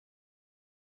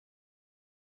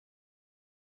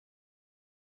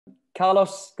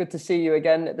Carlos, good to see you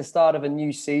again at the start of a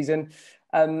new season.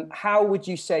 How would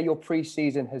you say your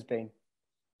pre-season has been?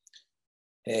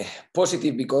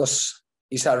 Positive, because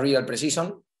it's a real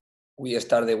pre-season. We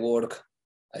started work,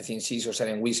 I think, 6 or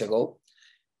 7 weeks ago,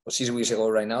 or 6 weeks ago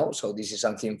right now. So this is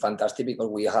something fantastic, because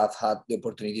we have had the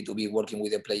opportunity to be working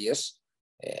with the players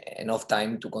enough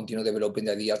time to continue developing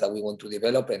the ideas that we want to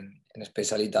develop, and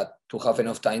especially that to have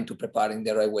enough time to prepare in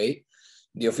the right way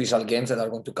the official games that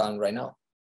are going to come right now.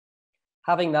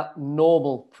 Having that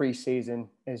normal pre-season,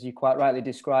 as you quite rightly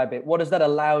describe it, what has that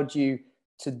allowed you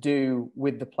to do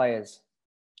with the players?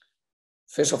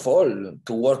 First of all,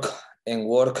 to work,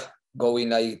 going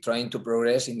like trying to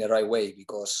progress in the right way,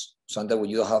 because sometimes when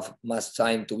you don't have much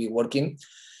time to be working,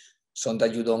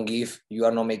 sometimes you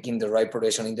are not making the right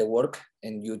progression in the work,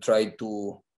 and you try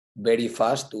to very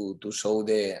fast to show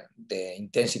the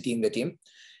intensity in the team.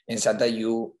 And sometimes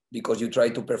because you try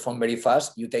to perform very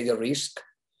fast, you take the risk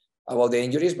about the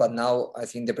injuries. But now I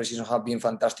think the pre-season have been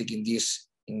fantastic in this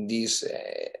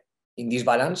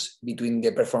balance between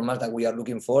the performance that we are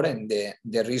looking for and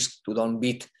the risk to don't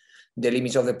beat the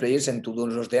limits of the players and to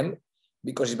don't lose them,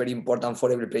 because it's very important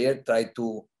for every player. Try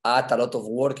to add a lot of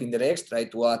work in the legs, try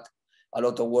to add a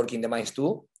lot of work in the minds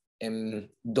too, and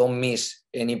don't miss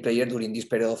any player during this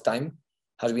period of time.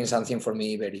 Has been something for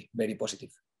me very, very positive.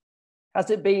 Has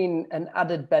it been an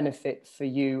added benefit for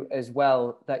you as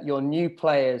well that your new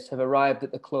players have arrived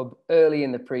at the club early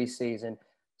in the pre-season,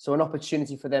 so an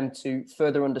opportunity for them to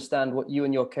further understand what you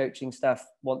and your coaching staff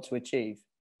want to achieve?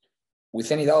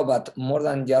 With any doubt, but more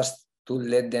than just to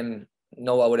let them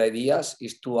know our ideas,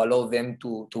 is to allow them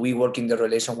to be working the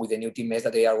relation with the new teammates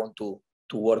that they are going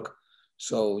to work.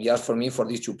 So just for me, for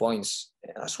these 2 points,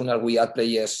 as soon as we add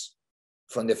players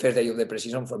from the first day of the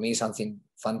pre-season, for me, something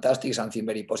fantastic, something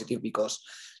very positive, because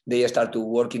they start to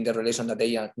work in the relation that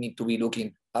they need to be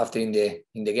looking after in the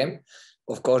game.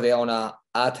 Of course, they are gonna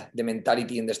add the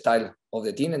mentality and the style of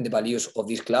the team and the values of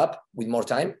this club with more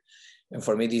time. And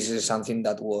for me, this is something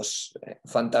that was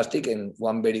fantastic and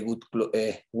one very good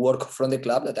work from the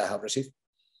club that I have received.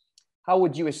 How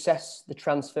would you assess the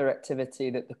transfer activity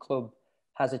that the club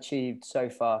has achieved so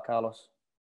far, Carlos?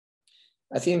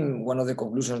 I think one of the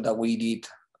conclusions that we did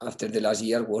after the last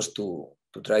year was to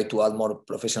try to add more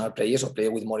professional players, or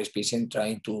players with more experience,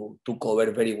 trying to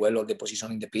cover very well all the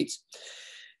position in the pitch.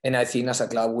 And I think as a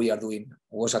club we are doing. It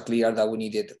was clear that we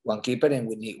needed one keeper, and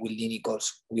with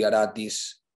Nichols we are at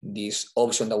this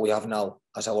option that we have now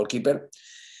as a goalkeeper. It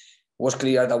was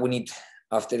clear that we need,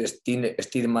 after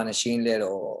Stillman, Schindler,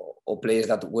 or players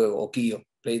that were, or Kio,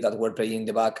 players that were playing in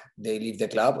the back, they leave the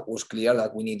club. It was clear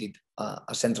that we needed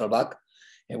a central back.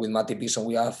 And with Matty Pearson,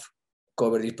 we have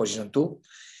covered this position too.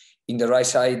 In the right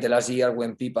side, the last year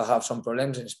when people have some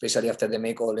problems, and especially after the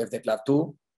Meko left the club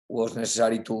too, was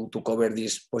necessary to cover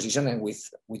this position. And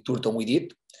with Turton, we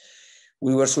did.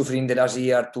 We were suffering the last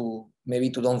year to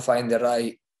don't find the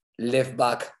right left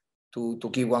back to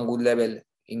keep one good level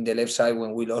in the left side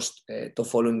when we lost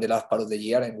Toffolo in the last part of the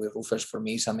year. And with Rufus, for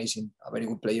me, is amazing, a very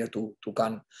good player to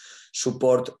can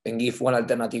support and give one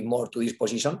alternative more to this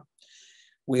position.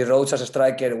 With Rhodes as a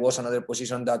striker was another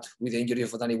position that, with the injury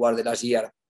of Danny Ward the last year,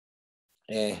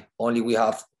 only we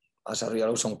have as a real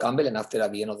option Campbell, and after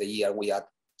at the end of the year we had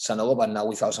Sanogo, but now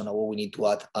without Sanogo we need to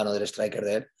add another striker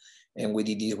there, and we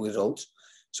did this with Rhodes.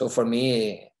 So for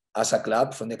me, as a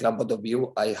club, from the club point of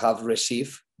view, I have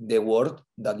received the word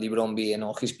that LeBron B and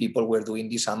all his people were doing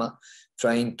this summer,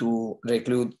 trying to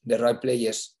recruit the right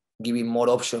players, giving more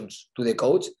options to the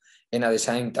coach, and at the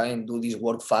same time do this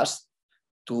work fast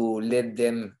to let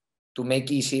them, to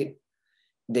make easy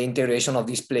the integration of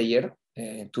this player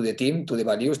to the team, to the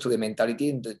values, to the mentality,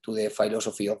 and to the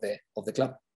philosophy of the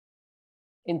club.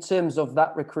 In terms of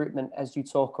that recruitment, as you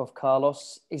talk of,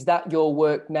 Carlos, is that your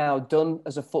work now done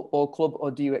as a football club,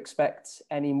 or do you expect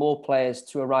any more players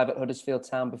to arrive at Huddersfield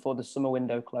Town before the summer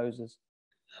window closes?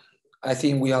 I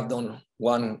think we have done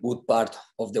one good part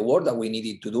of the work that we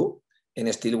needed to do,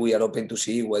 and still we are open to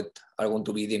see what are going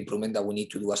to be the improvement that we need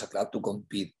to do as a club to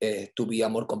compete, to be a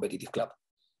more competitive club.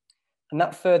 And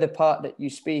that further part that you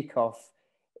speak of,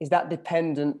 is that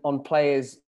dependent on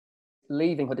players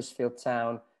leaving Huddersfield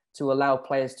Town to allow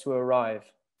players to arrive?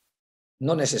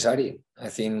 Not necessary. I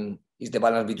think it's the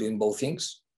balance between both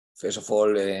things. First of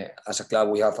all, as a club,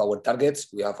 we have our targets,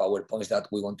 we have our points that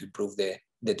we want to improve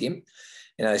the team.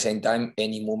 And at the same time,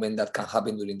 any movement that can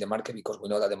happen during the market, because we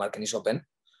know that the market is open,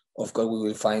 of course, we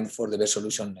will find for the best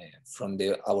solution from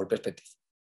our perspective.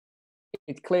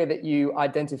 It's clear that you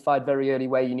identified very early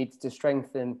where you needed to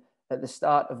strengthen at the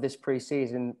start of this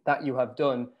pre-season. That you have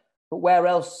done. But where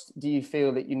else do you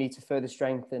feel that you need to further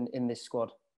strengthen in this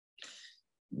squad?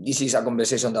 this is a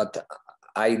conversation that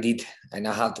I did and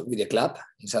I had with the club.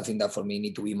 It's something that for me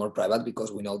need to be more private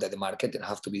because we know that the market and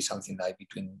have to be something like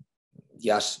between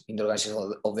just in the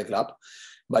organization of the club.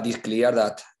 But it's clear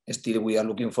that still we are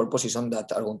looking for positions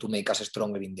that are going to make us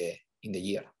stronger in the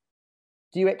year.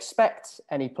 Do you expect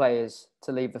any players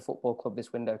to leave the football club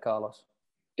this window, Carlos?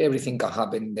 Everything can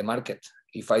happen in the market.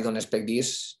 If I don't expect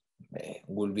this,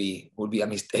 will be a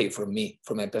mistake for me,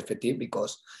 from my perspective,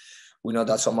 because we know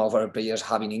that some of our players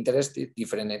having interest,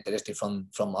 different interest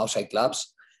from outside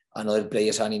clubs, and other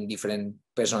players are in different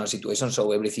personal situations.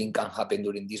 So everything can happen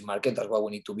during this market. That's why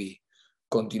we need to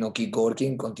continue keep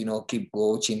working, continue keep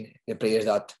coaching the players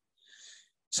that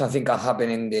something can happen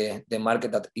in the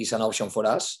market that is an option for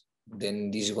us.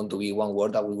 Then this is going to be one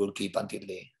word that we will keep until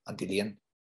the end.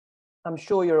 I'm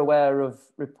sure you're aware of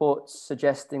reports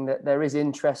suggesting that there is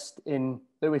interest in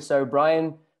Lewis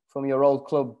O'Brien from your old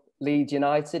club, Leeds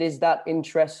United. Is that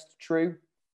interest true?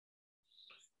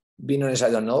 Being honest, I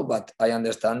don't know, but I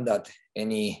understand that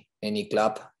any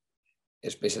club,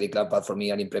 especially club, but for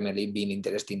me, are in Premier League, being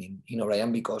interested in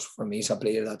O'Brien, because for me, he's a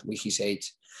player that with his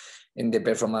age and the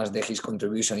performance, his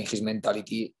contribution, and his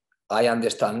mentality, I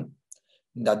understand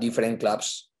that different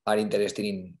clubs are interested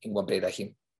in one player like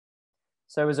him.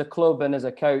 So as a club and as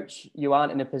a coach, you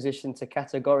aren't in a position to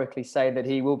categorically say that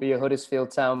he will be a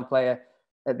Huddersfield Town player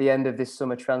at the end of this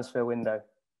summer transfer window?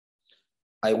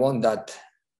 I want that.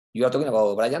 You are talking about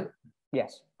O'Brien?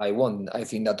 Yes. I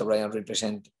think that O'Brien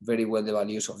represents very well the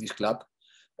values of this club.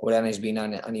 O'Brien has been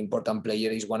an important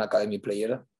player. He's one academy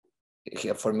player.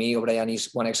 For me, O'Brien is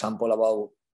one example about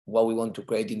what we want to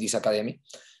create in this academy.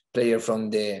 Player from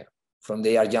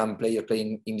they are young players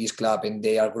playing in this club, and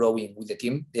they are growing with the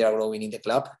team. They are growing in the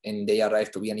club, and they arrive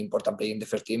to be an important player in the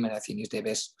first team. And I think it's the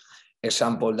best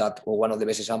example or one of the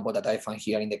best examples that I find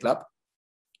here in the club.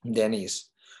 Then is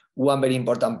one very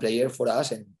important player for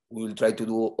us, and we will try to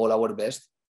do all our best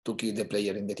to keep the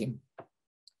player in the team.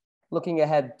 Looking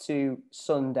ahead to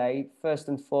Sunday, first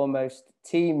and foremost,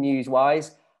 team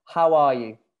news-wise, how are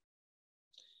you?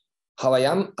 How I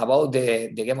am about the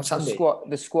game on Sunday?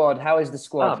 The squad. How is the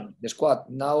squad? The squad.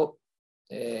 Now,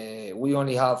 we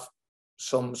only have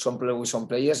some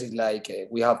players. It's like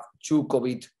we have 2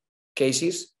 COVID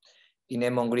cases in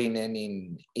Emon Green and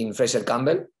in Fraser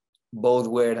Campbell. Both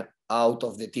were out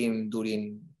of the team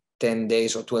during 10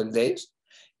 days or 12 days.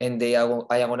 And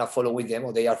I am going to follow with them,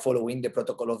 or they are following the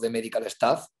protocol of the medical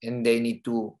staff, and they need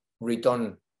to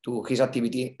return to his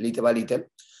activity little by little.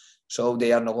 So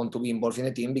they are not going to be involved in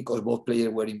the team because both players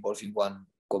were involved in one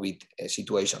COVID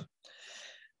situation.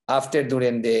 After,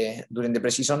 during the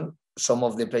preseason, some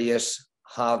of the players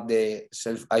have the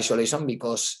self-isolation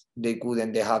because they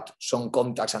had some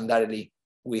contacts undoubtedly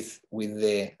with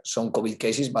some COVID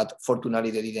cases, but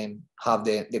fortunately they didn't have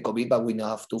the COVID, but we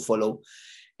now have to follow.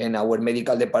 And our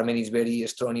medical department is very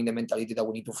strong in the mentality that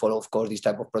we need to follow, of course, this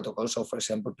type of protocol. So, for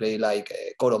example, play like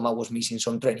Corberán was missing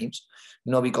some trainings,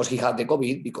 not because he had the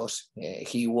COVID, because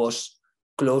he was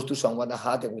close to someone that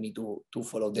had, and we need to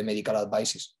follow the medical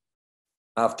advices.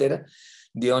 After,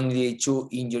 the only 2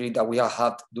 injuries that we have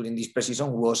had during this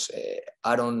preseason was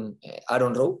Aaron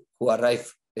Rowe, who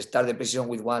started the preseason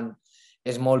with one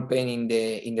small pain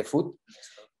in the foot.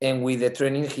 And with the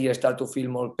training, he started to feel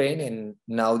more pain, and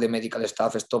now the medical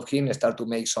staff stopped him. They start to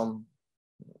make some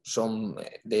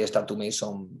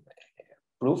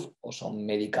proof or some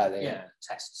medical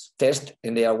test,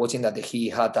 and they are watching that he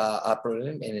had a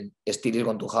problem, and still is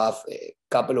going to have a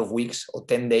couple of weeks or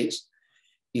 10 days.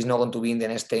 He's not going to be in the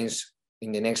next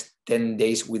 10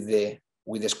 days with the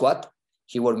squad.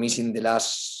 He was missing the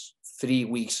last 3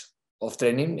 weeks of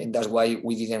training, and that's why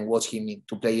we didn't watch him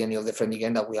to play any of the friendly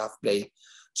games that we have played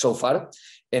so far.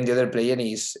 And the other player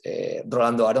is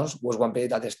Rolando Arons, was one player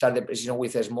that started the preseason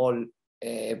with a small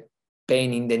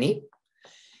pain in the knee,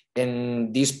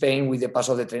 and this pain with the pass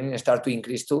of the training started to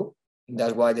increase too.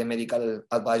 That's why the medical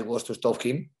advice was to stop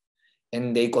him,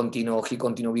 and he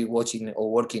continued watching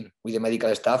or working with the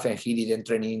medical staff, and he didn't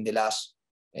train in the last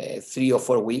 3 or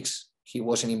 4 weeks. He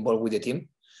wasn't involved with the team,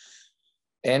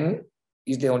 and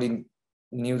it's the only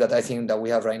news that I think that we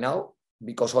have right now,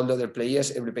 because all the other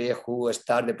players, every player who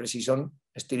started the preseason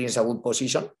still in a good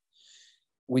position.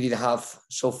 We didn't have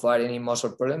so far any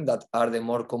muscle problems that are the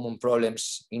more common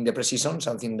problems in the preseason,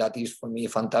 something that is for me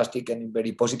fantastic and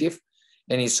very positive,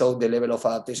 and it showed the level of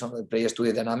adaptation of the players to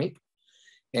the dynamic,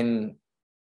 and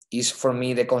is for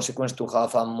me the consequence to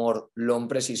have a more long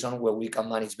preseason where we can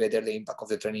manage better the impact of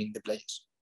the training in the players.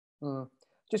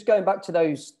 Just going back to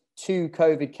those 2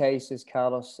 COVID cases,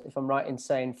 Carlos, if I'm right in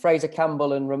saying, Fraser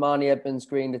Campbell and Romani Edmonds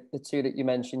Green, the 2 that you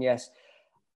mentioned, yes.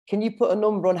 Can you put a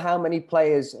number on how many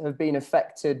players have been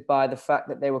affected by the fact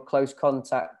that they were close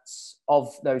contacts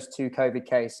of those 2 COVID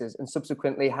cases, and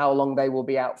subsequently how long they will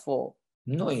be out for?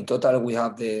 No, in total, we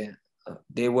have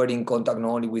they were in contact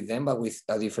not only with them, but with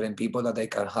different people that they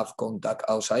can have contact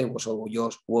outside. So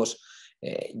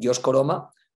Josh Koroma,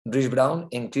 Rhys Brown,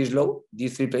 and Chris Lowe.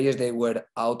 These 3 players, they were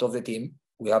out of the team.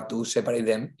 We have to separate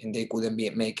them, and they couldn't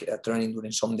make a training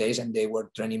during some days, and they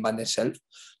were training by themselves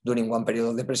during one period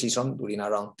of the preseason, during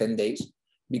around 10 days,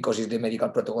 because it's the medical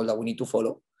protocol that we need to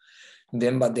follow.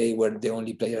 But they were the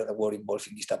only players that were involved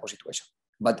in this type of situation.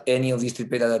 But any of these 3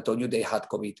 players that I told you, they had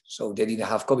COVID. So they didn't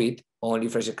have COVID, only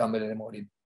Fraser Campbell and Morin.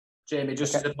 Jamie,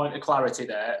 just as a point of clarity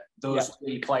there, those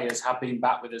 3 players have been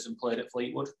back with us and played at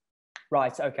Fleetwood.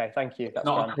 Right, okay, thank you. That's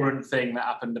not a current thing that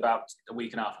happened about a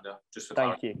week and a half ago, just for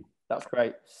clarity. Thank you. That's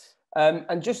great.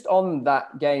 And just on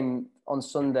that game on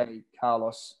Sunday,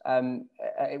 Carlos,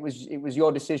 it was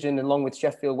your decision, along with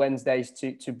Sheffield Wednesday's,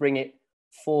 to bring it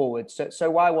forward.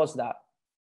 So why was that?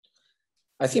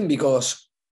 I think because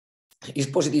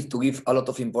it's positive to give a lot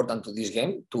of importance to this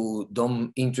game, to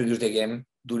don't introduce the game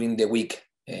during the week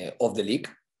of the league.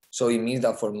 So it means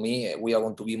that for me, we are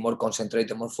going to be more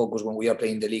concentrated, more focused when we are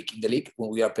playing the league in the league,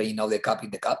 when we are playing now the cup in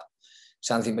the cup.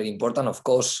 Something very important. Of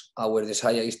course, our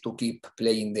desire is to keep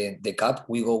playing the cup.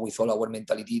 We go with all our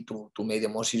mentality to make the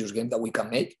most serious game that we can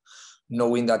make,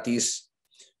 knowing that is,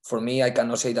 for me, I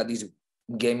cannot say that this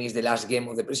game is the last game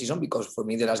of the preseason, because for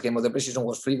me the last game of the preseason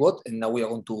was Fleetwood, and now we are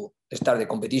going to start the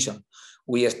competition.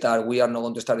 We are not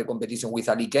going to start the competition with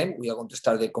a league game. We are going to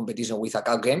start the competition with a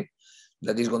cup game.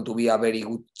 That is going to be a very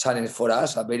good challenge for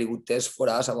us, a very good test for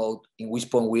us about in which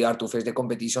point we are to face the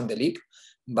competition, the league.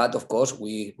 But of course,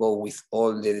 we go with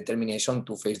all the determination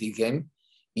to face this game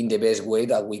in the best way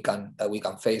that we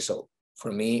can face. So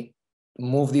for me,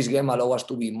 move this game allow us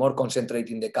to be more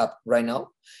concentrated in the cup right now,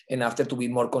 and after to be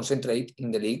more concentrated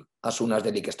in the league as soon as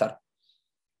the league starts.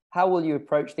 How will you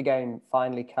approach the game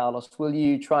finally, Carlos? Will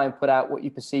you try and put out what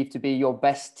you perceive to be your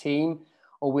best team,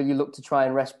 or will you look to try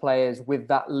and rest players with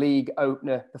that league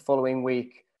opener the following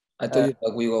week? I told you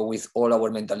that we go with all our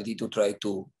mentality to try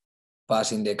to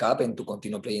pass in the cup and to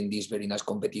continue playing this very nice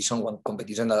competition. One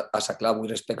competition that as a club we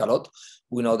respect a lot.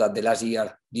 We know that the last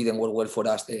year didn't work well for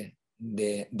us,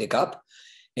 the cup,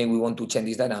 and we want to change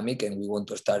this dynamic, and we want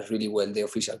to start really well the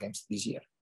official games this year.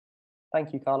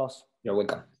 Thank you, Carlos. You're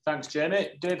welcome. Thanks,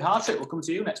 Jamie. Dave Hartrick, we'll come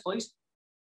to you next, please.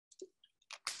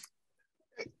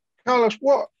 Carlos,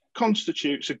 what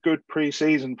constitutes a good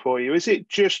pre-season for you? Is it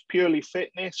just purely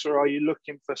fitness, or are you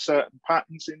looking for certain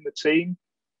patterns in the team?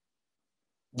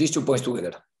 These 2 points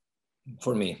together,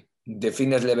 for me. The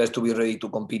fitness levels to be ready to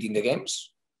compete in the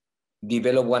games,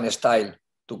 develop one style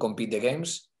to compete the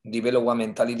games, develop one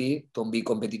mentality to be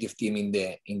competitive team in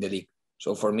the league.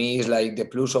 So for me, it's like the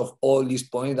plus of all these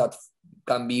points that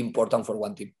can be important for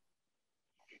one team.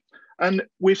 And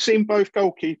we've seen both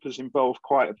goalkeepers involved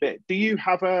quite a bit. Do you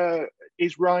have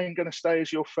is Ryan going to stay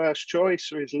as your first choice,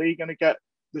 or is Lee going to get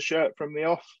the shirt from the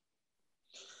off?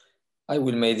 I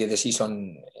will make the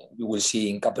decision. You will see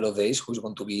in a couple of days who's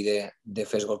going to be the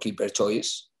first goalkeeper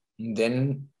choice.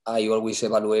 Then I always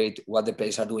evaluate what the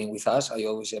players are doing with us. I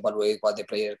always evaluate what the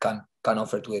player can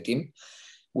offer to the team.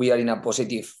 We are in a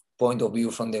positive point of view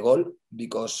from the goal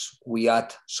because we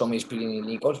add some experience in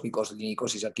Nikos, because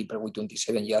Nikos is a keeper with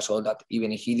 27 years old that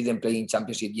even if he didn't play in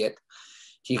Championship yet,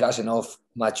 he has enough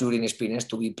maturing experience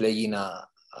to be playing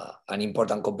an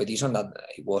important competition that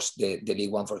it was the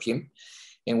League One for him.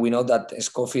 And we know that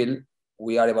Schofield,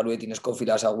 we are evaluating Schofield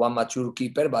as a one mature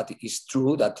keeper, but it's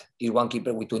true that he's one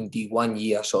keeper with 21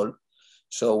 years old.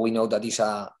 So we know that he's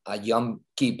a young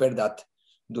keeper that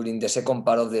during the second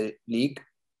part of the league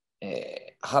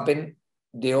happened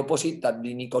the opposite that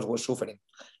Nikos was suffering.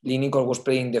 Nikos was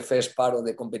playing the first part of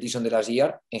the competition the last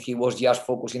year, and he was just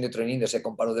focusing the training the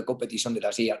second part of the competition the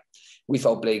last year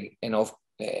without playing enough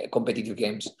competitive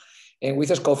games. And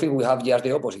with Schofield, we have just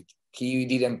the opposite. He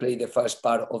didn't play the first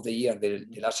part of the year, the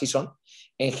last season,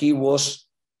 and he was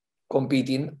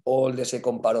competing all the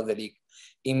second part of the league.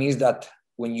 It means that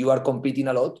when you are competing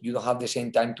a lot, you don't have the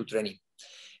same time to training.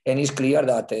 And it's clear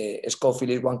that Schofield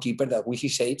is one keeper that with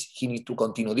his age, he needs to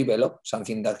continue to develop,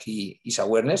 something that he is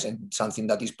awareness and something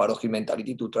that is part of his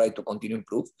mentality to try to continue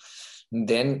improve.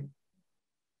 Then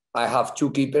I have two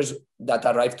keepers that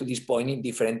arrived to this point in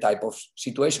different type of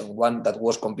situation. One that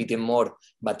was competing more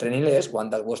but training less, one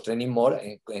that was training more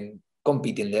and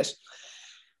competing less.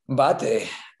 But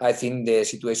I think the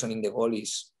situation in the goal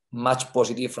is much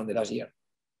positive from the last year.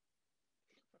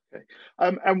 Okay.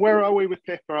 And where are we with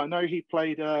Pippa? I know he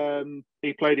played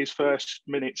his first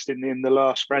minutes in the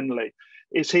last friendly.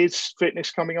 Is his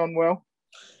fitness coming on well?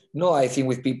 No, I think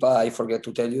with Pipa, I forget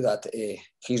to tell you that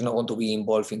he's not going to be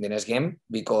involved in the next game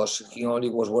because he only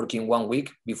was working 1 week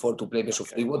before to play versus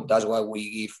Fleetwood. That's why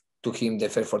we give to him the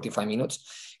first 45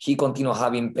 minutes. He continued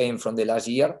having pain from the last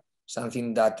year,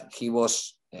 something that he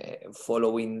was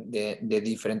following the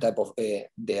different type of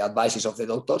the advices of the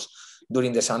doctors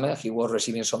during the summer. He was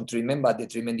receiving some treatment, but the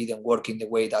treatment didn't work in the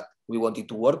way that we wanted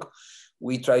to work.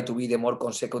 We try to be the more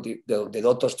consecutive. The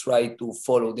doctors try to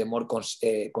follow the more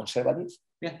conservative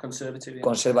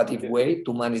way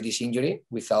to manage this injury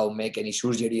without making any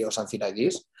surgery or something like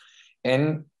this.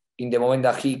 And in the moment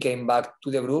that he came back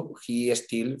to the group, he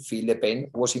still feel the pain.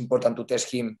 It was important to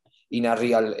test him in a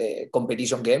real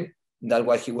competition game. That's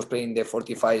why he was playing the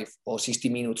 45 or 60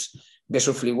 minutes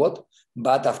versus Fleetwood.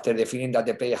 But after the feeling that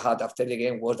the player had after the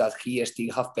game was that he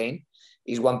still have pain,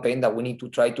 is one pain that we need to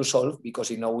try to solve because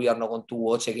we are not going to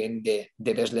watch again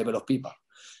the best level of people.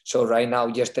 So right now,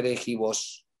 yesterday, he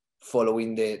was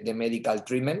following the medical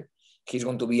treatment. He's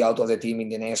going to be out of the team in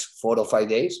the next 4 or 5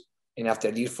 days. And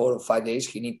after these 4 or 5 days,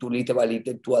 he needs to little by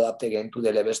little to adapt again to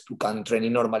the levels to can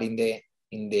training normally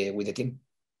with the team.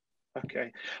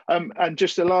 Okay. And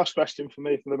just the last question for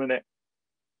me for the minute.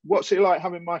 What's it like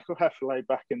having Michael Htafc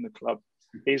back in the club?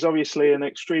 He's obviously an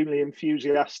extremely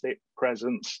enthusiastic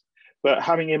presence, but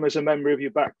having him as a member of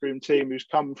your backroom team who's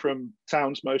come from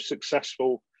town's most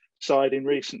successful side in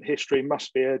recent history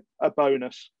must be a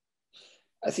bonus.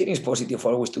 I think it's positive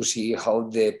always to see how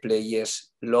the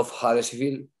players love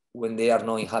Huddersfield when they are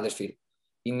not in Huddersfield.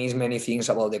 It means many things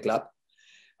about the club.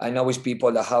 I know it's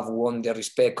people that have won the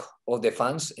respect of the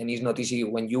fans, and it's not easy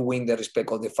when you win the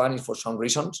respect of the fans for some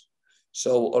reasons.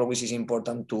 So always is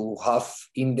important to have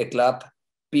in the club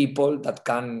people that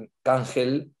can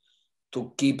help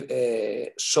to keep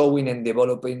showing and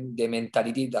developing the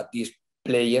mentality that these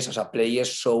players, as a players,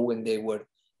 show when they were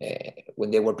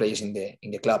players in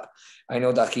the club. I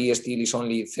know that he still is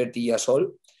only 30 years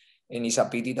old, and it's a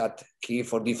pity that he,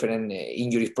 for different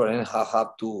injury problems,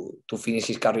 have to finish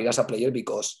his career as a player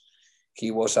because he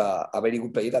was a very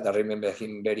good player that I remember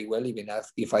him very well. Even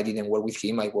if I didn't work with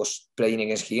him, I was playing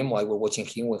against him or I was watching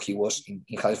him when he was in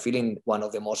Huddersfield in one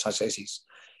of the most successes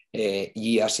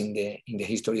years in the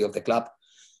history of the club.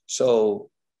 So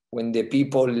when the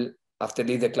people after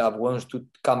leave the club wants to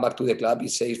come back to the club,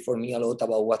 it says for me a lot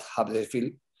about what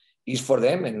Huddersfield is for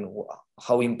them and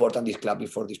how important this club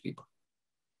is for these people.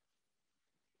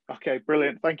 Okay,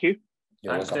 brilliant. Thank you.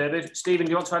 Thanks, David. Stephen,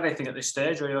 do you want to add anything at this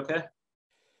stage? Are you okay?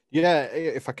 Yeah,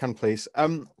 if I can, please.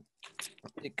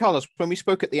 Carlos, when we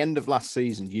spoke at the end of last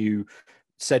season, you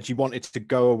said you wanted to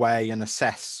go away and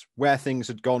assess where things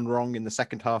had gone wrong in the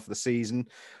second half of the season.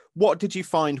 What did you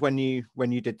find when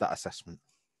you did that assessment?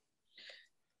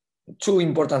 Two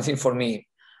important things for me.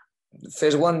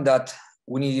 First one, that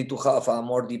we needed to have a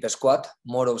more deep squad,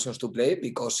 more options to play,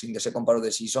 because in the second part of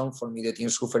the season, for me, the team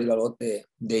suffered a lot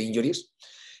the injuries.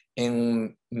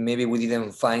 And maybe we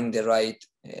didn't find the right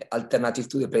alternative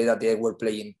to the play that they were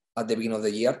playing at the beginning of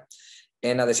the year.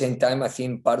 And at the same time, I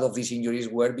think part of these injuries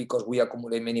were because we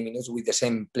accumulate many minutes with the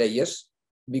same players,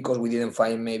 because we didn't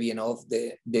find maybe enough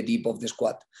the deep of the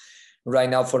squad. Right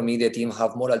now, for me, the team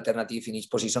have more alternative in each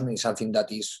position. It's something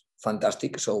that is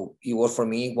fantastic. So it was, for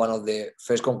me, one of the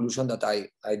first conclusions that I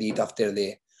did after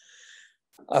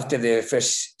the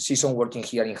first season working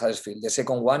here in Huddersfield. The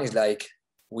second one is like,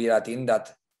 we are a team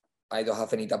that I don't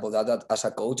have any type of that as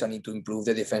a coach. I need to improve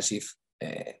the defensive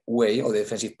way or the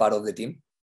defensive part of the team,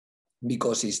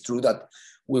 because it's true that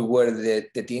we were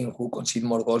the team who conceded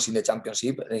more goals in the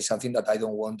championship, and it's something that I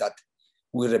don't want that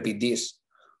we repeat this.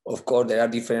 Of course, there are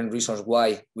different reasons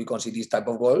why we concede this type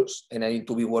of goals, and I need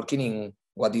to be working in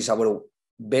what is our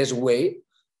best way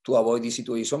to avoid this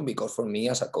situation, because for me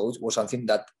as a coach was something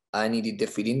that I needed the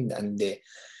feeling and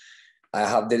I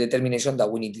have the determination that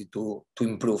we needed to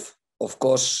improve. Of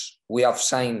course, we have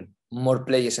signed more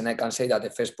players, and I can say that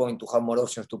the first point to have more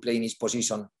options to play in each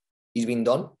position is being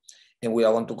done, and we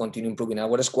are going to continue improving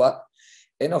our squad.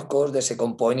 And of course, the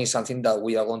second point is something that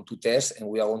we are going to test, and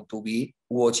we are going to be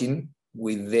watching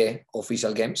with the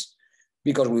official games,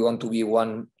 because we want to be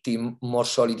one team more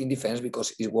solid in defense,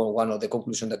 because it's one of the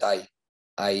conclusions that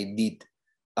I did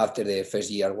after the first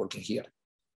year working here.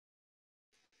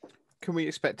 Can we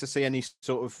expect to see any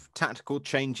sort of tactical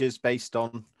changes based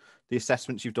on the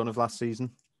assessments you've done of last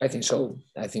season? I think so.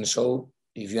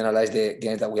 If you analyze the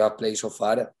games that we have played so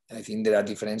far, I think there are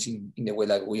differences in the way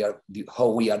that how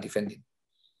we are defending.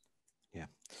 Yeah.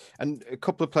 And a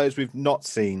couple of players we've not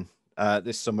seen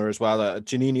this summer as well,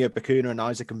 Janino Bakuna and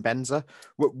Isaac Mbenza.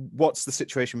 What's the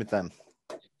situation with them?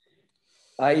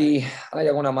 I am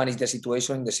going to manage the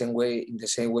situation in the same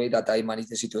way that I managed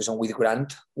the situation with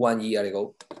Grant 1 year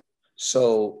ago.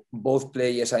 So both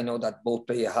players, I know that both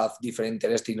players have different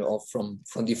interests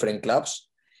from different clubs.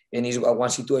 And it's one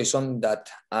situation that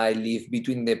I leave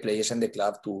between the players and the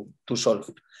club to solve.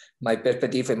 My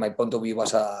perspective and my point of view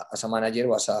as a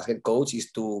manager, as a head coach,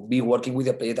 is to be working with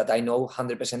the players that I know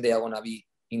 100% they are going to be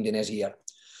in the next year.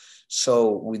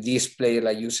 So with this player,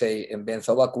 like you say, and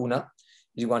Benzo Bacuna,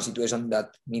 is one situation that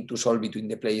need to solve between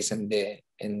the players and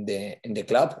the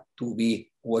club, to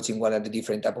be watching what are the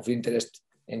different type of interests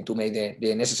and to make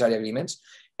the necessary agreements.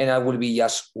 And I will be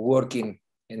just working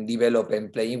and develop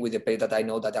and playing with the players that I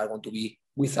know that are going to be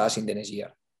with us in the next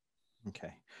year.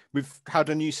 Okay. We've had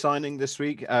a new signing this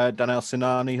week. Daniel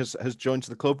Sinani has joined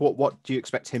the club. What do you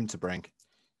expect him to bring?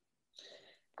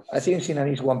 I think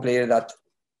Sinani is one player that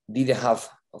didn't have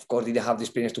the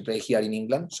experience to play here in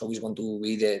England. So he's going to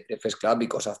be the first club,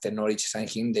 because after Norwich signed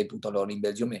him, they put a lot in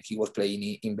Belgium and he was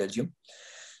playing in Belgium.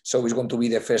 So it's going to be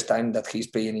the first time that he's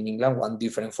playing in England, one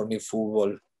different for me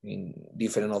football, in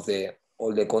different of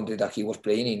all the countries that he was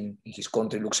playing in his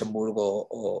country, Luxembourg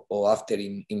or after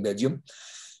in Belgium.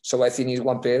 So I think he's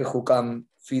one player who can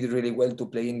fit really well to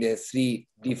play in the three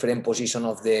different positions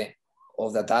of the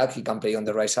attack. He can play on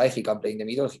the right side, he can play in the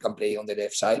middle, he can play on the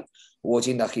left side,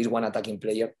 watching that he's one attacking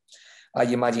player. I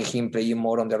imagine him playing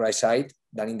more on the right side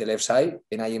than in the left side,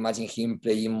 and I imagine him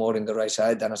playing more in the right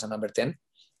side than as a number 10,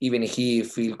 even if he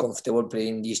feels comfortable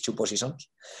playing these two positions.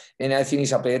 And I think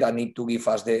he's a player that needs to give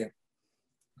us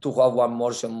to have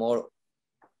more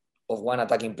of one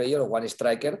attacking player or one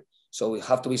striker. So we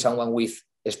have to be someone with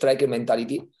a striker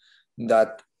mentality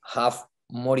that have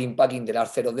more impact in the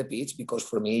last third of the pitch, because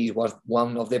for me it was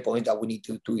one of the points that we need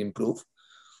to improve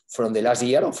from the last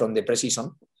year or from the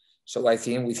pre-season. So I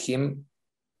think with him,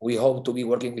 we hope to be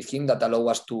working with him that allow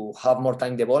us to have more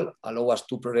time the ball, allow us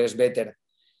to progress better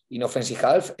in offensive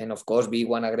half, and of course be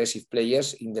one aggressive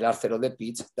players in the last third of the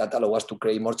pitch that allow us to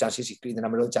create more chances, increase the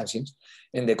number of chances,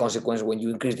 and the consequence when you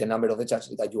increase the number of the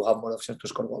chances that you have more options to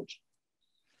score goals.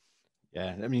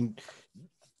 Yeah, I mean,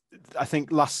 I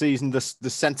think last season the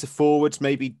centre forwards,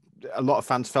 maybe a lot of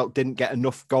fans felt didn't get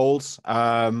enough goals.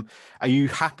 Are you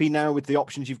happy now with the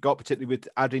options you've got, particularly with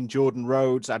adding Jordan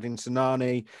Rhodes, adding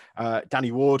Sinani,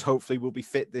 Danny Ward hopefully will be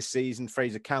fit this season,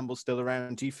 Fraser Campbell still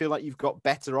around. Do you feel like you've got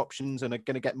better options and are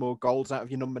going to get more goals out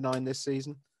of your number 9 this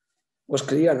season? It was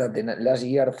clear that the last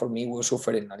year for me was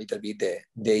suffering a little bit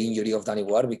the injury of Danny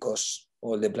Ward, because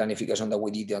all the planification that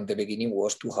we did on the beginning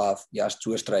was to have just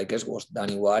two strikers, was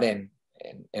Danny Ward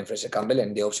and Fraser Campbell,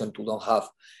 and the option to don't have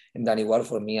Danny Ward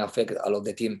for me affect a lot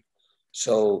the team.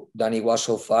 So Danny Ward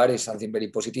so far is something very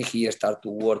positive. He started to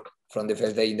work from the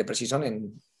first day in the preseason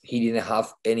and he didn't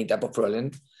have any type of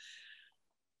problem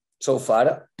so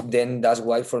far. Then that's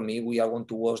why for me we are going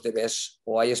to watch the best,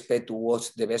 or I expect to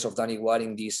watch the best of Danny Ward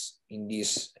in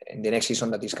the next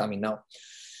season that is coming now.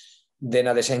 Then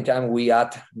at the same time we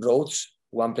add Rhodes,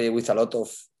 one player with a lot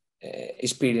of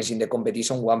experience in the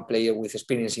competition, one player with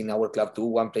experience in our club too,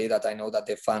 one player that I know that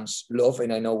the fans love,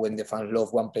 and I know when the fans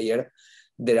love one player,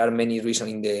 there are many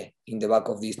reasons in the back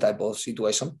of this type of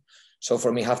situation. So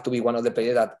for me, have to be one of the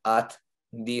players that add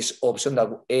this option that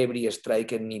every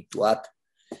striker need to add.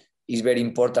 Is very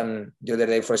important. The other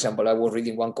day, for example, I was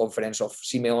reading one conference of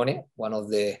Simeone, one of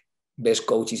the best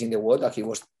coaches in the world, that he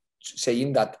was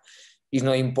saying that it's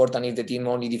not important if the team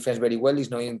only defends very well,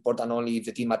 it's not important only if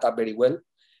the team attack very well.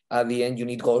 At the end, you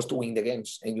need goals to win the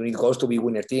games, and you need goals to be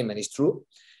winner team, and it's true.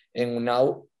 And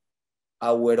now,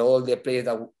 all the players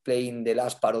that play in the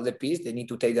last part of the pitch, they need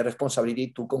to take the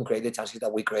responsibility to create the chances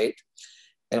that we create,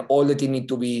 and all the team need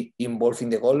to be involved in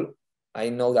the goal. I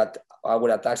know that our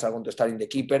attacks are going to start in the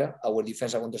keeper, our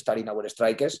defense are going to start in our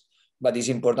strikers, but it's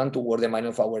important to work the mind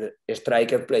of our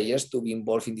striker players to be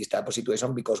involved in this type of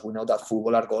situation, because we know that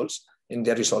football are goals, and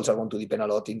the results are going to depend a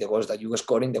lot in the goals that you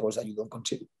score, in the goals that you don't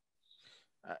concede.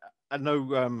 I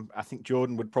know, I think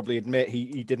Jordan would probably admit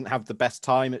he didn't have the best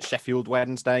time at Sheffield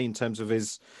Wednesday in terms of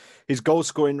his goal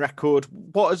scoring record.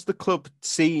 What has the club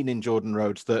seen in Jordan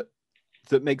Rhodes that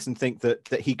makes them think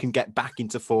that he can get back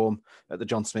into form at the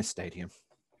John Smith Stadium?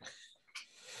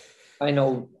 I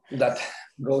know that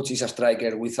Rhodes is a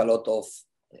striker with a lot of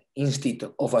instinct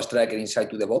of a striker inside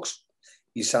to the box.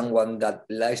 He's someone that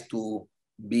likes to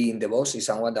be in the box. He's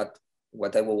someone that,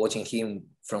 what I was watching him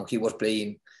from he was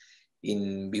playing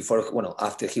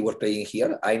after he was playing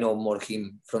here, I know more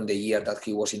him from the year that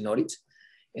he was in Norwich.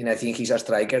 And I think he's a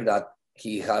striker that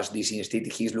he has this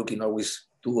instinct. He's looking always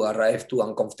to arrive to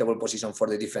uncomfortable position for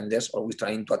the defenders, always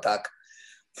trying to attack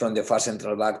from the far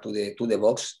central back to the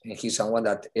box. And he's someone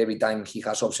that every time he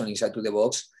has option inside to the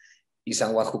box, he's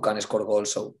someone who can score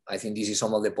goals. So I think this is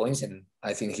some of the points, and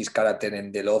I think his character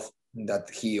and the love that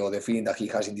he or the feeling that he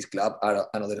has in this club are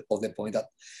another of the point that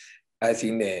I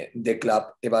think the club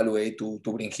evaluate to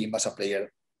bring him as a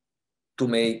player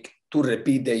to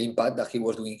repeat the impact that he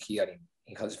was doing here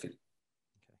in Huddersfield.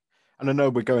 And I know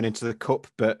we're going into the cup,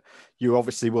 but you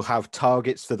obviously will have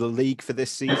targets for the league for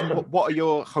this season. What are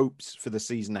your hopes for the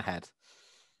season ahead?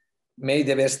 Make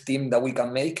the best team that we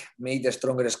can make the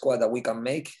strongest squad that we can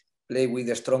make, play with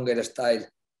the stronger style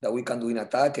that we can do in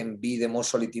attack, and be the most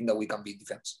solid team that we can be in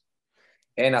defense.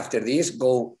 And after this,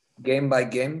 go game by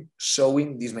game,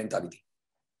 showing this mentality.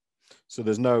 So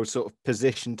there's no sort of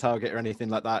position target or anything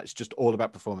like that. It's just all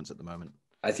about performance at the moment.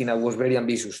 I think I was very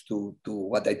ambitious to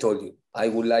what I told you. I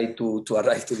would like to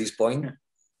arrive to this point,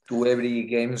 to every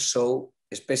game show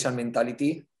special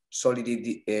mentality,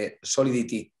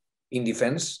 solidity in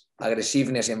defense,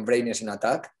 aggressiveness and braveness in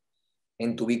attack,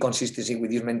 and to be consistency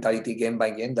with this mentality game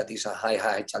by game. That is a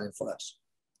high challenge for us.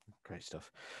 Great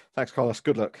stuff. Thanks, Carlos.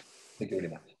 Good luck. Thank you very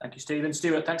much. Thank you, Stephen.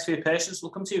 Stuart, thanks for your patience.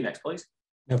 We'll come to you next, please.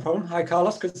 No problem. Hi,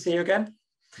 Carlos. Good to see you again.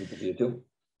 Good to see you too.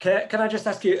 Can I just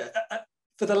ask you,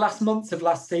 for the last months of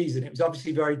last season, it was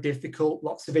obviously very difficult,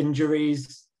 lots of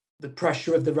injuries, the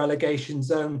pressure of the relegation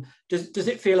zone. Does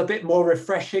it feel a bit more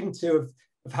refreshing to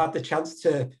have had the chance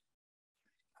to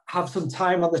have some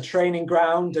time on the training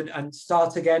ground and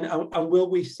start again? And will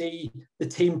we see the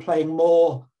team playing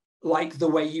more like the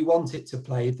way you want it to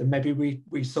play than maybe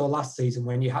we saw last season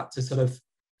when you had to sort of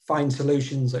find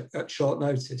solutions at short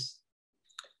notice?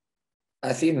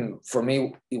 I think for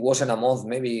me, it wasn't a month,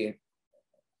 maybe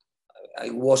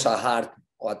it was a hard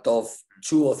or a tough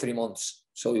 2 or 3 months.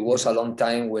 So it was a long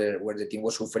time where the team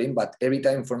was suffering, but every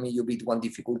time for me, you beat one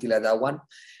difficulty like that one,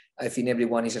 I think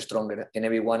everyone is stronger, and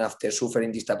everyone after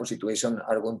suffering this type of situation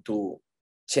are going to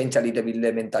change a little bit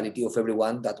the mentality of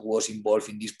everyone that was involved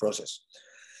in this process.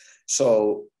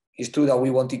 So it's true that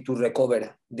we wanted to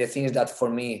recover the things that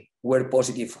for me were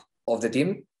positive of the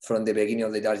team. From the beginning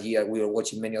of the last year, we were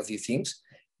watching many of these things,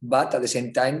 but at the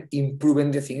same time,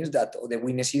 improving the things that, or the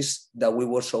weaknesses that we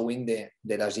were showing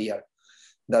the last year.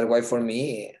 That's why for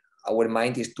me, our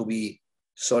mind is to be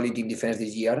solid in defense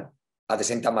this year, at the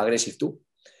same time aggressive too,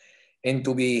 and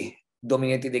to be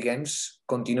dominating the games,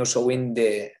 continue showing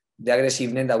the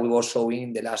aggressiveness that we were showing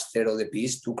in the last third of the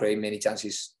pitch to create many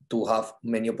chances, to have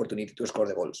many opportunities to score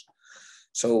the goals.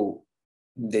 So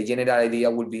the general idea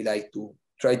would be like to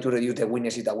try to reduce the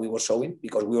weaknesses that we were showing,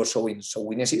 because we were showing some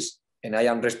weaknesses, and I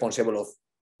am responsible of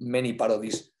many part of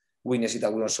these weaknesses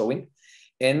that we were showing,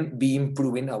 and be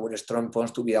improving our strong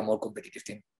points to be a more competitive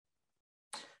team.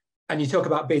 And you talk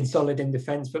about being solid in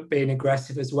defence, but being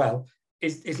aggressive as well.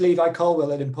 Is Levi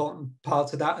Colwill an important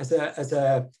part of that as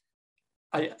a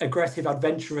aggressive,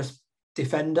 adventurous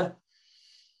defender?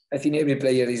 I think every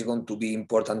player is going to be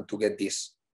important to get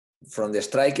this, from the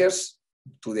strikers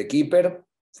to the keeper,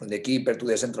 from the keeper to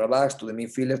the central backs, to the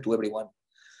midfielder, to everyone.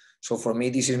 So for me,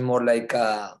 this is more like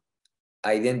a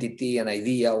identity, an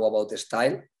idea about the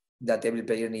style that every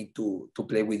player needs to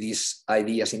play with these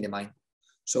ideas in the mind.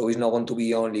 So it's not going to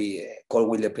be only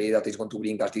Colwill, the player that is going to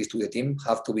bring us this to the team.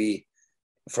 Have to be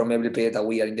from every player that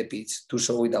we are in the pitch to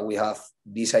show that we have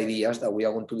these ideas, that we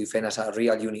are going to defend as a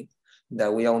real unit,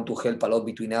 that we are going to help a lot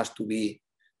between us to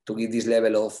give this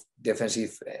level of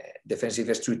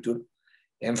defensive structure,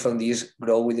 and from this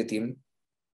grow with the team,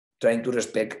 trying to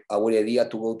respect our idea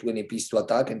to go to any pitch to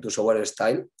attack and to show our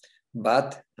style,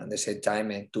 but at the same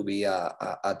time to be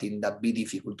a team that be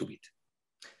difficult to beat.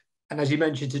 And as you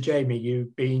mentioned to Jamie,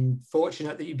 you've been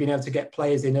fortunate that you've been able to get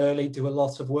players in early, do a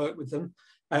lot of work with them.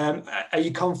 Are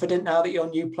you confident now that your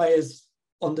new players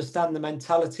understand the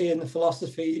mentality and the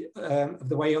philosophy of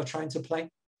the way you're trying to play?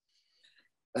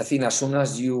 I think as soon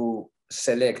as you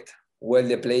select well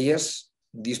the players,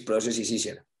 this process is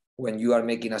easier. When you are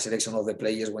making a selection of the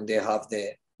players, when they have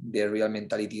the real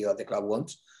mentality that the club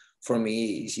wants, for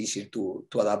me, it's easier to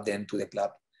adapt them to the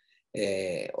club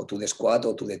or to the squad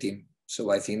or to the team. So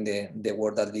I think the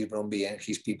work that Lee Bromby and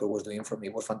his people was doing for me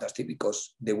was fantastic,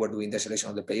 because they were doing the selection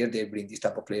of the player. They bring this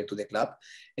type of player to the club,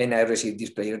 and I received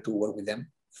this player to work with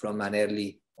them from an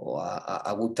early or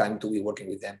a good time to be working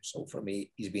with them. So for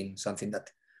me, it's been something that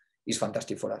is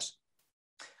fantastic for us.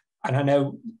 And I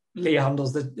know Lee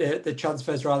handles the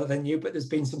transfers rather than you, but there's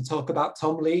been some talk about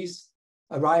Tom Lee's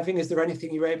arriving. Is there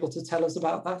anything you're able to tell us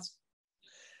about that?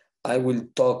 I will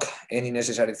talk any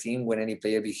necessary thing when any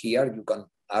player be here. You can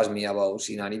ask me about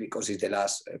Sinani because it's the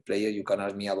last player. You can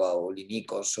ask me about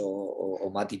Linikos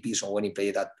or Matipis or any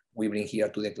player that we bring here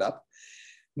to the club.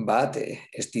 But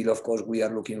still, of course, we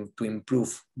are looking to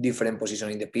improve different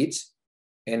positions in the pitch,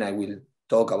 and I will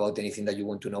talk about anything that you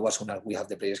want to know as soon as we have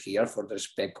the players here, for the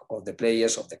respect of the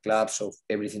players, of the clubs, of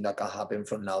everything that can happen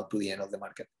from now to the end of the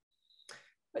market.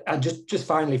 And just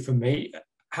finally from me,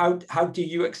 how do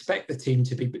you expect the team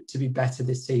to be better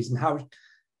this season? How,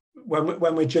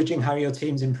 when we're judging how your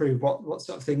team's improved, what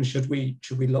sort of things should we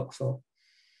look for?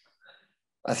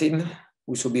 I think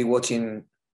we should be watching,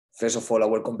 first of all,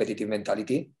 our competitive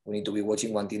mentality. We need to be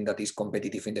watching one team that is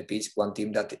competitive in the pitch, one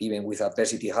team that even with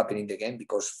adversity happening in the game,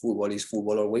 because football is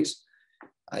football always.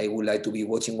 I would like to be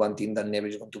watching one team that never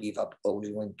is going to give up, always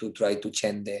going to try to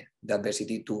change the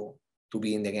adversity to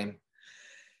be in the game.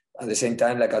 At the same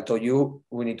time, like I told you,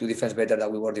 we need to defend better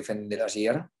than we were defending the last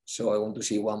year. So I want to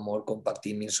see one more compact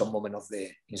team in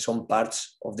some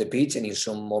parts of the pitch and in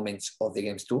some moments of the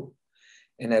games too.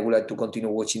 And I would like to continue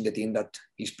watching the team that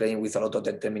is playing with a lot of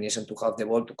determination to have the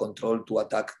ball, to control, to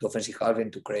attack the offensive half,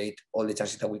 and to create all the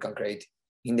chances that we can create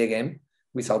in the game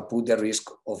without put the risk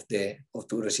of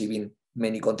receiving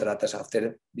many counterattacks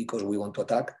after, because we want to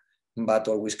attack, but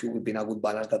always keeping a good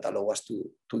balance that allow us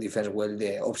to defend well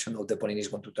the option of the opponent is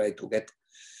going to try to get.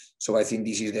 So I think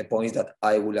this is the points that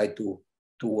I would like to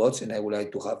watch and I would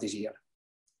like to have this year.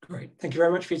 Great. Thank you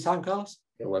very much for your time, Carlos.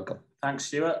 You're welcome. Thanks,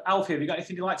 Stuart. Alfie, have you got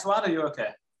anything you'd like to add? Are you okay?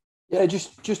 Yeah,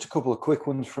 just a couple of quick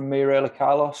ones from me, really,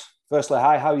 Carlos. Firstly,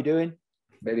 hi, how are you doing?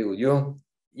 Very good. You?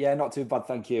 Yeah, not too bad,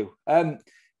 thank you.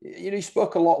 You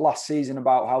spoke a lot last season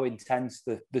about how intense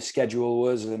the schedule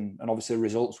was, and obviously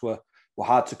results were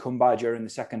hard to come by during the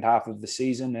second half of the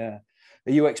season. Are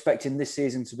you expecting this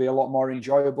season to be a lot more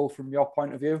enjoyable from your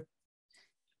point of view?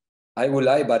 I will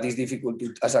lie, but it's difficult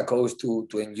as a coach to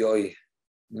enjoy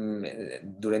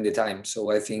during the time.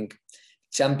 So I think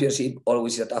championship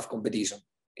always is a tough competition.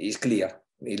 It's clear.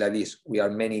 It's like this. We are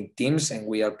many teams and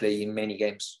we are playing many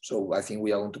games. So I think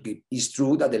we are going to keep. It's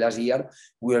true that the last year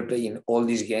we were playing all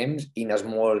these games in a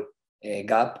small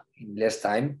gap, in less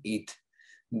time.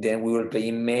 Then we were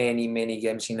playing many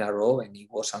games in a row, and it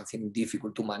was something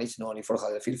difficult to manage, not only for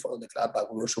Htafc, for the club,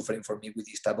 but we were suffering for me with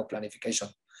this type of planification.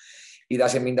 It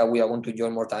doesn't mean that we are going to enjoy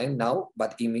more time now,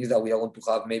 but it means that we are going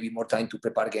to have maybe more time to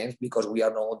prepare games, because we are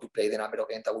not going to play the number of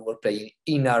games that we were playing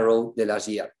in a row the last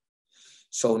year.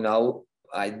 So now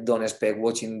I don't expect,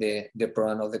 watching the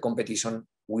program of the competition,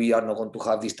 we are not going to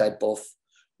have this type of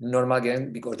normal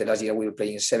game, because the last year we were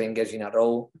playing 7 games in a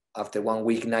row, after 1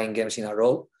 week, 9 games in a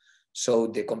row. So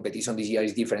the competition this year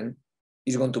is different.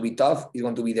 It's going to be tough, it's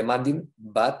going to be demanding,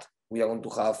 but we are going to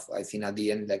have, I think, at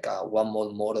the end, like 1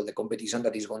 month more of the competition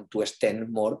that is going to extend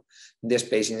more the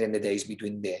spacings and the days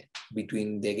between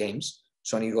the games.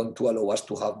 So it's going to allow us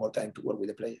to have more time to work with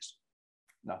the players.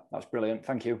 No, that's brilliant.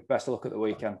 Thank you. Best of luck at the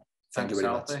weekend. Thank you very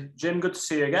much. Jim, good to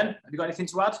see you again. Have you got anything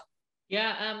to add?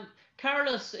 Yeah,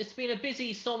 Carlos, it's been a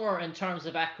busy summer in terms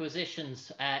of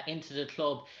acquisitions into the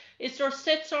club. Is there a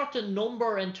set sort of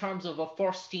number in terms of a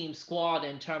first team squad,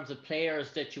 in terms of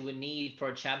players that you would need for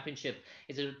a championship?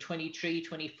 Is it 23,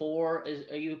 24?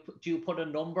 Do you put a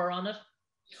number on it?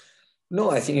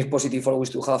 No, I think it's positive always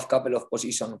to have a couple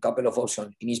of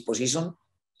options in each position.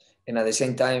 And at the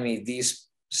same time, if this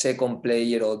second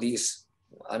player or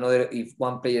if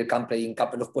one player can play in a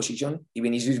couple of positions,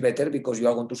 even if it's better, because you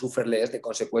are going to suffer less the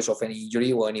consequence of any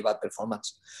injury or any bad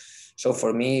performance. So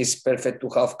for me, it's perfect to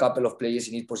have a couple of players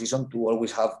in each position, to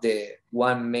always have the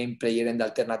one main player and the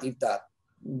alternative that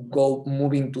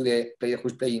moving to the player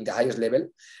who's playing the highest level,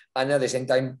 and at the same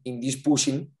time, in this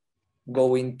pushing,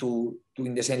 going to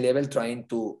in the same level, trying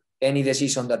to any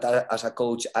decision that as a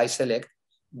coach I select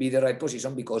be the right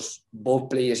position, because both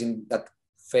players in that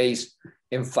phase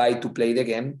and fight to play the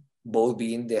game, both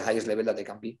being the highest level that they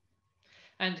can be.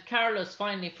 And Carlos,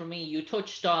 finally for me, you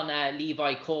touched on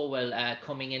Levi Colwell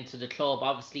coming into the club.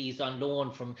 Obviously, he's on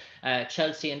loan from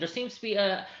Chelsea, and there seems to be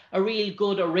a real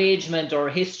good arrangement or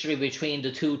history between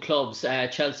the two clubs,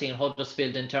 Chelsea and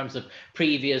Huddersfield, in terms of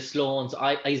previous loans.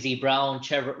 Izzy Brown,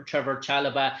 Trevor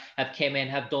Chalobah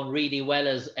have done really well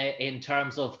in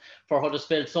terms of for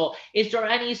Huddersfield. So is there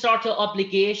any sort of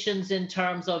obligations in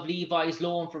terms of Levi's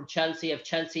loan from Chelsea? Have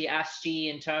Chelsea asked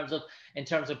you in terms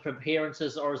of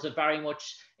appearances, or is it very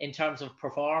much in terms of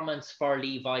performance for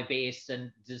Levi based,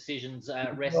 and decisions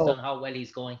rest on how well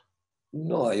he's going?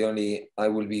 No, I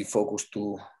will be focused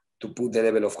to put the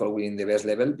level of Colwell in the best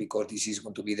level, because this is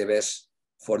going to be the best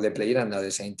for the player and at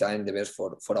the same time the best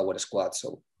for our squad.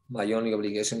 So my only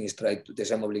obligation is try to the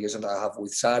same obligation that I have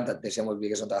with Sar, that the same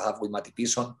obligation that I have with Matty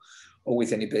Pearson or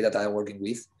with any player that I'm working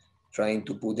with, trying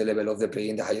to put the level of the player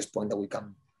in the highest point that we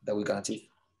can achieve.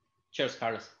 Cheers,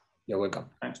 Carlos. You're welcome.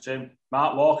 Thanks, Jim.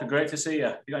 Mark Walker, great to see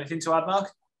you. You got anything to add,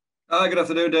 Mark? Hi, good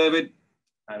afternoon, David.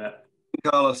 Hi there.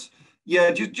 Carlos.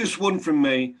 Yeah, just one from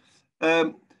me.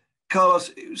 Carlos,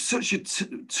 it was such a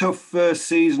tough first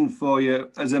season for you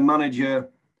as a manager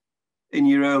in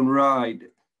your own right.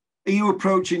 are you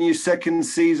approaching your second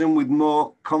season with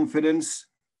more confidence,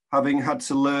 having had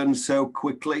to learn so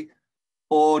quickly?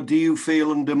 Or do you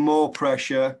feel under more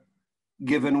pressure,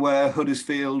 given where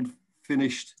Huddersfield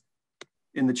finished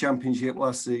in the Championship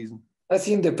last season? I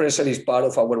think the pressure is part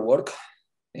of our work,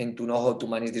 and to know how to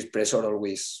manage this pressure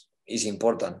always is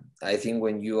important. I think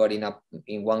when you are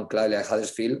in one club like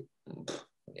Huddersfield,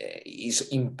 it's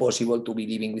impossible to be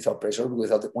living without pressure,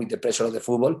 with the pressure of the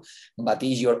football, but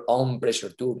it's your own pressure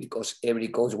too, because every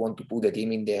coach wants to put the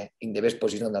team in the best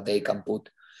position that they can put.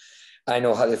 I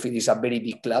know Huddersfield is a very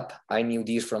big club. I knew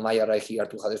this from I arrived here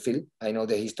to Huddersfield. I know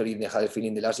the history in the Huddersfield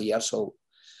in the last year. So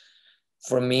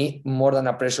for me, more than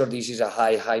a pressure, this is a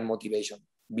high motivation.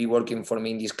 Be working for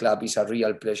me in this club is a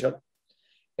real pleasure.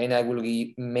 And I will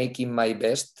be making my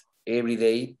best every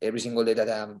day, every single day that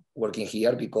I'm working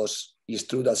here, because it's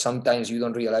true that sometimes you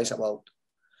don't realize about,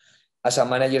 as a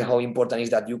manager, how important it is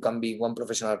that you can be in one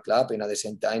professional club and at the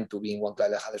same time to be in one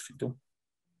club like Huddersfield too.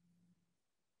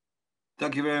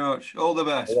 Thank you very much. All the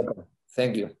best.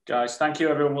 Thank you. Guys, thank you,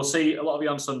 everyone. We'll see a lot of you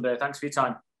on Sunday. Thanks for your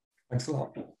time. Thanks a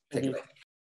lot. Thank you.